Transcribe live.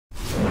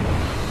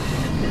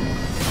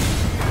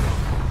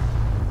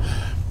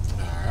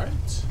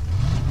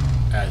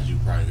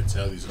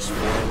tell these are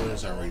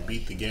spoilers. I already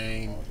beat the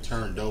game,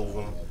 turned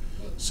over.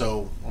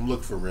 So I'm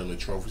looking for riddler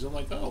trophies. I'm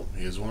like, oh,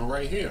 here's one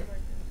right here.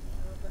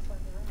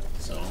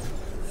 So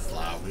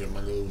fly over here,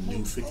 my little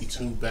new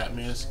 52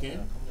 Batman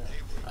skin.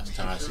 I was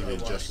trying to see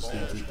that Justice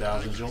League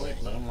 3000 joint,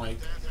 but I'm like,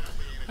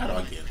 how do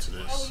I get into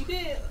this? Oh, you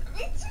did?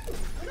 Me too.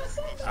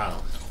 I don't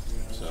know.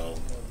 So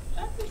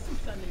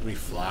let me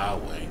fly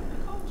away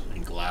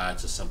and glide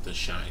to something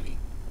shiny.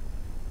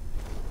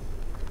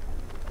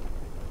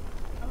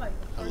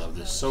 I love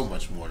this so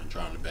much more than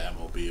driving the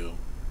Batmobile,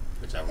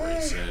 which I've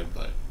already said,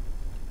 but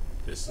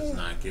this does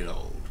not get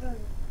old.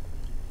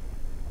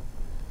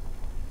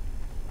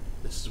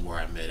 This is where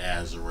I met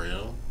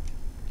Azrael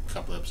a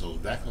couple episodes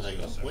back. I was like,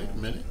 oh, wait a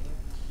minute.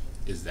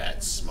 Is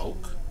that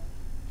smoke?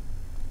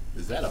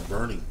 Is that a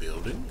burning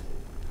building?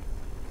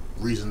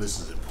 Reason this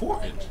is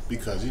important,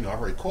 because, you know, I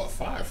already caught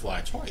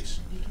Firefly twice.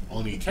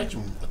 Only to catch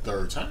him a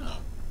third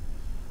time.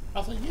 I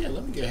was like, yeah,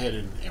 let me get ahead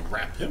and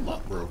wrap him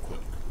up real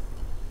quick.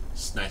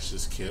 Snatch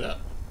this kid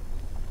up.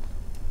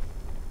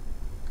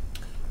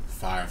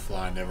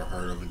 Firefly, never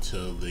heard of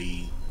until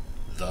the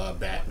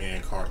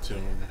Batman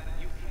cartoon.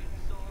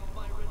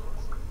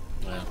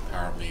 Well,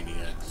 Power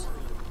Maniacs.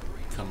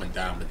 Come a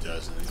dime a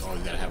dozen. You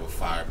always gotta have a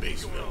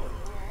fire-based villain.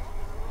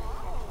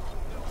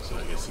 So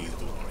I guess he's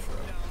the one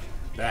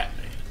for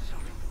Batman.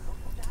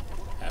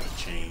 Haven't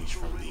changed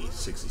from the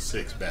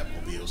 66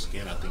 Batmobile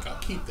skin. I think I'll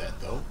keep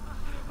that though.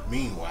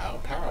 Meanwhile,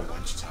 power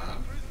lunch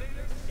time.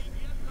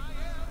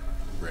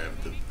 Grab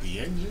the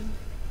engine,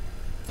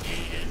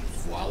 and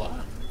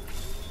voila.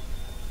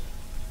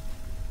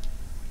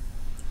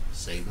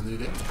 Saving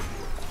the day.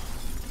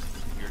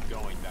 You're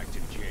going back to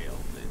jail,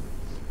 then.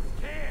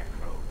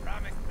 Scarecrow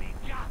promised me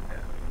Gotham.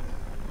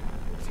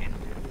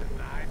 Tinted the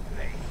my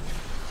place.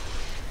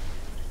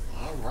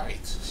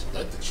 Alright, so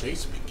let the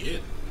chase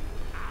begin.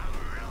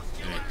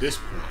 And at this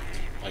point,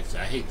 like I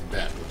said, I hate the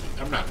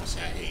Batmobile. I'm not gonna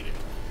say I hate it.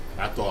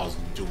 I thought I was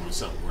doing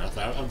something where I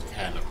thought I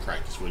had enough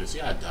practice with it.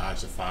 See, I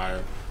dodged the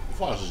fire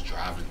before I was just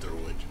driving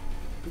through it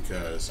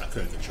because I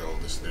couldn't control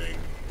this thing.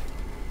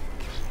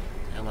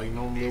 And like, you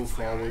know, I'm a little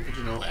far away, but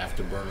you know,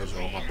 afterburners,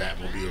 all my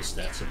Batmobile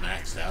stats are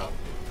maxed out,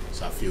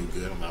 so I feel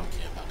good. I'm out,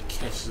 okay, about to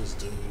catch this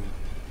dude,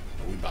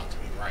 and we about to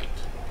be right.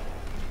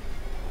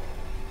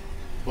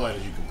 But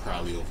as you can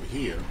probably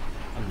overhear,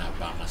 I'm not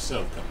by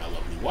myself. Got my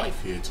lovely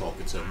wife here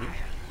talking to me,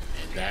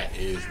 and that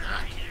is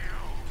not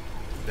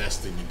the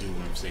best thing to do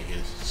when I'm sitting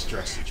here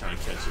stressing trying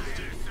to catch this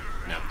dude.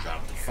 Now I'm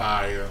dropping the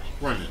fire,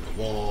 running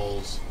the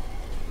walls,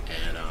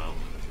 and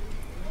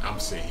I'm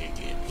sitting here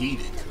getting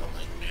heated because I'm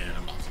like, man,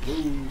 I'm about to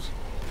lose.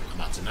 I'm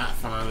about to not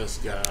find this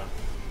guy,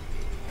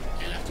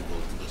 and I have to go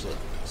through this. Look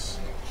at this.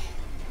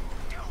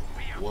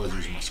 I was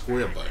using my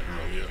square button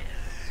earlier,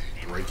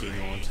 braking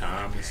on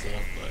time and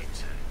stuff,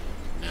 but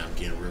now I'm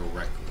getting real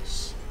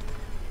reckless.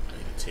 I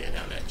need to tear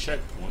down that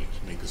checkpoint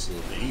to make this a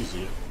little bit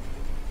easier.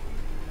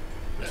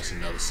 That's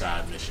another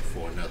side mission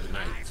for another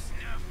night.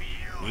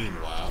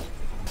 Meanwhile,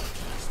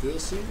 can I still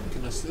see him?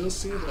 Can I still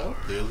see it? Oh,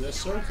 there's that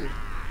circle.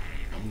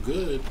 I'm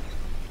good.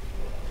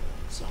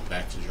 So I'm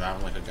back to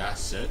driving like I got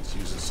sense,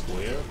 using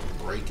square,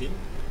 braking,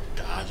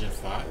 dodging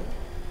fire.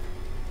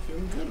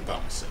 Feeling good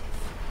about myself.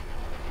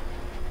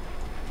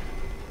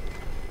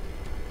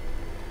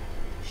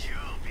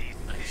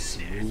 Nice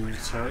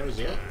smooth turns.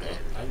 Up.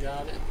 I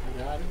got it.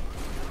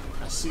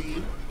 I see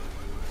you.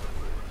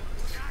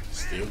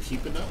 Still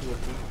keeping up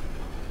with him.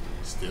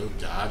 Still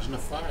dodging the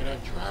fire.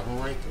 Not driving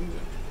right through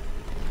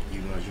it.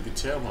 Even as you can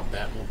tell, my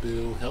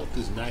Batmobile health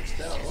is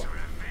maxed out. Oh,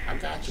 I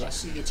got you. I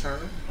see your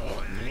turn.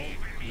 Oh, no,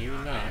 maybe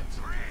not.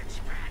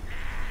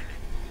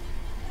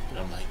 And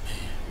I'm like,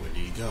 man, where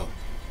did he go?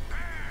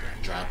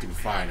 Gotta drive through the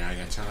fire now. I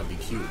got time to be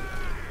cute.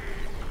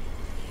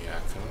 Here I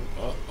come.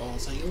 Oh,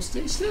 it's like, yo,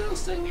 stay still.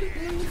 Stay with it,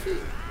 man. With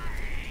it.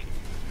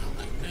 I'm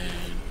like,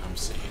 man, I'm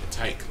sitting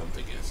tight because I'm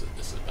thinking this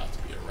is about to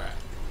be a wrap.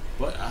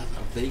 But I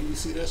vaguely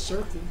see that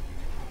circle.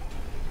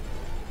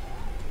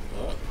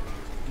 There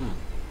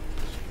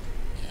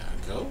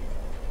I go.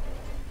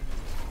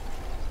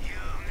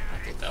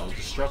 I thought that was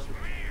destructible.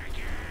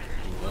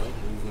 Well,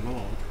 moving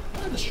on. A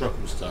lot of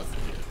destructible stuff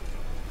in here.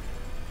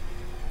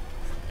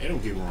 Hey,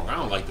 don't get me wrong, I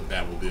don't like the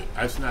Batmobile.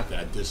 It's not that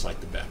I dislike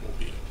the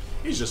Batmobile.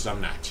 It's just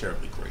I'm not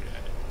terribly great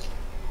at it.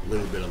 A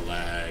little bit of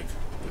lag,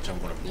 which I'm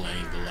going to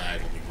blame the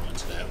lag when we run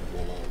to that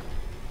wall,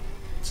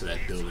 to that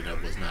building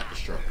that was not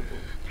destructible.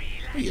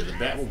 But yeah, the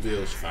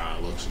Batmobile's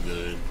fine, looks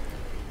good.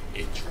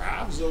 It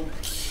drives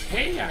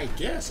okay, I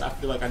guess. I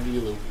feel like I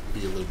need to be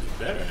a little bit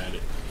better at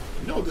it.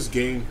 You know, this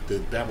game, the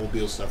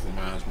Batmobile stuff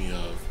reminds me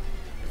of,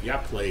 if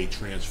y'all played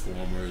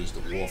Transformers,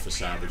 The War for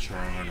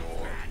Cybertron,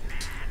 or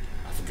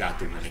I forgot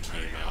the one that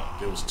came out.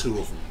 There was two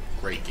of them,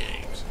 great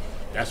games.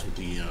 That's what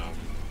the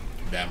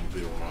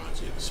Batmobile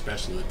reminds me of,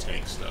 especially the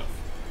tank stuff.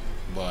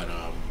 But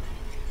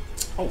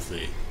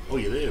hopefully, oh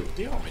yeah,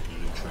 they are making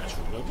a new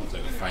Transformer. It looks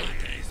like a fighting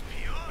game.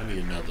 I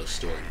need another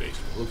story-based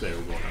one. It looks like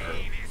we're going to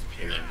Earth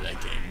at the end of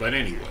that game. But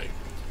anyway,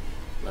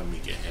 let me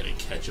get ahead and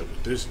catch up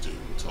with this dude.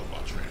 We'll talk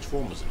about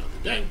Transformers another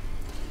day.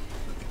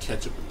 Let me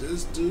catch up with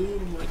this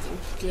dude. I'm like,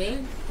 okay,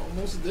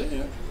 almost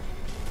there.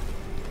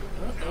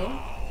 Uh-oh.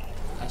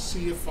 I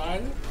see a fire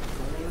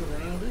going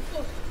around it.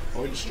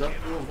 Or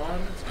destructible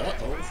environments.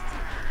 Uh-oh.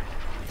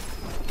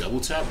 Double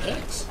tap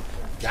X.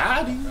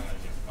 Got him.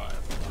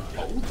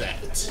 Hold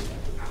that.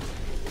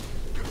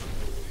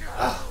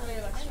 Ah,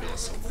 this feels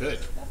so good.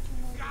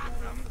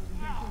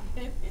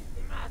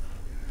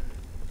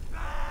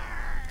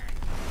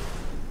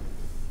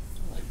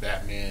 Like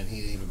Batman, he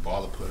didn't even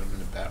bother putting him in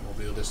the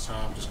Batmobile this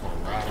time. Just gonna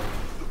ride him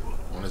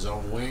on his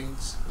own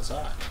wings. That's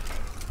alright.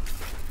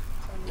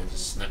 Then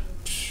just snap.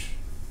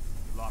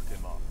 Lock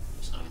him up.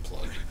 Just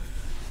unplug.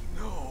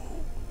 No.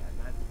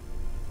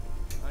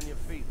 On your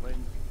feet, ladies.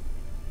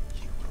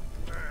 You will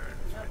burn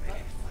for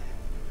this.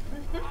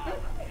 All of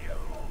you.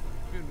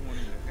 Didn't want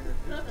you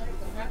to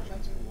have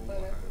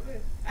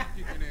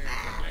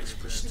Nice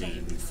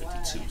pristine new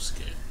 52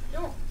 skin.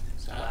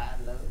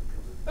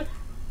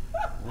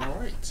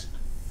 Alright.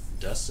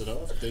 Dust it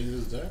off. Things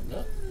is done.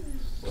 No.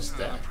 What's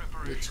that?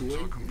 The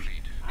 280?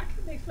 I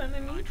can make fun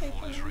of me. You make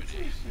fun of me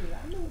too. Shoot,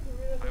 I know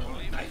the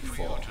real.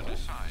 Nightfall, huh?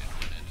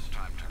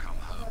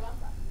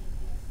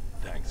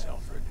 Thanks,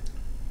 Alfred.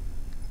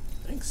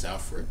 Thanks,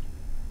 Alfred.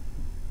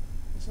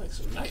 It's like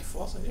some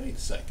Nightfall. I was like, wait a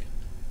second.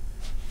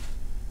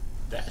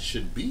 That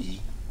should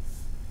be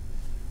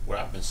what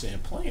I've been seeing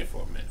playing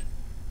for a minute.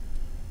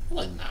 I'm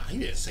like, nah, he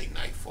didn't say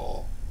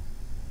Nightfall.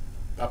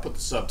 I put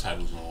the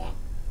subtitles on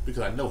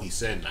because I know he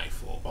said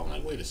Nightfall. But I'm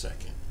like, wait a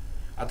second.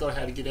 I thought I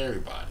had to get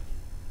everybody.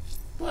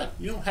 But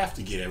you don't have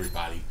to get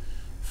everybody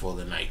for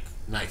the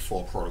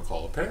Nightfall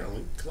protocol,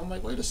 apparently. Because I'm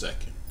like, wait a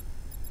second.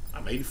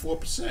 I'm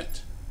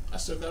 84%. I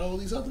still got all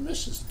these other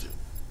missions to do.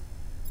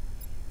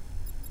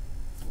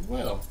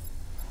 Well,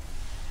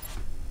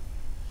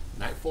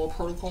 Nightfall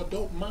protocol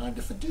don't mind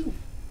if I do.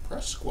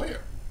 Press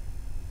square.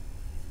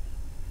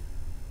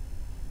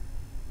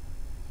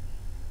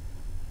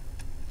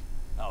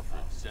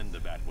 Alfred, send the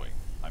Batwing.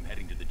 I'm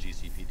heading to the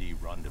GCPD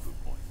rendezvous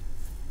point.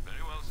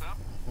 Very well, sir.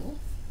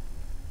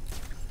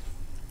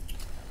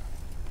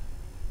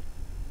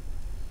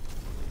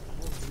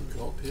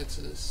 Go up here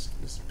to this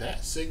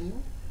bat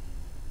signal.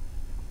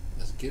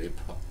 Let's get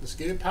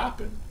it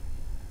popping.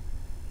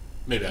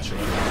 Maybe I should.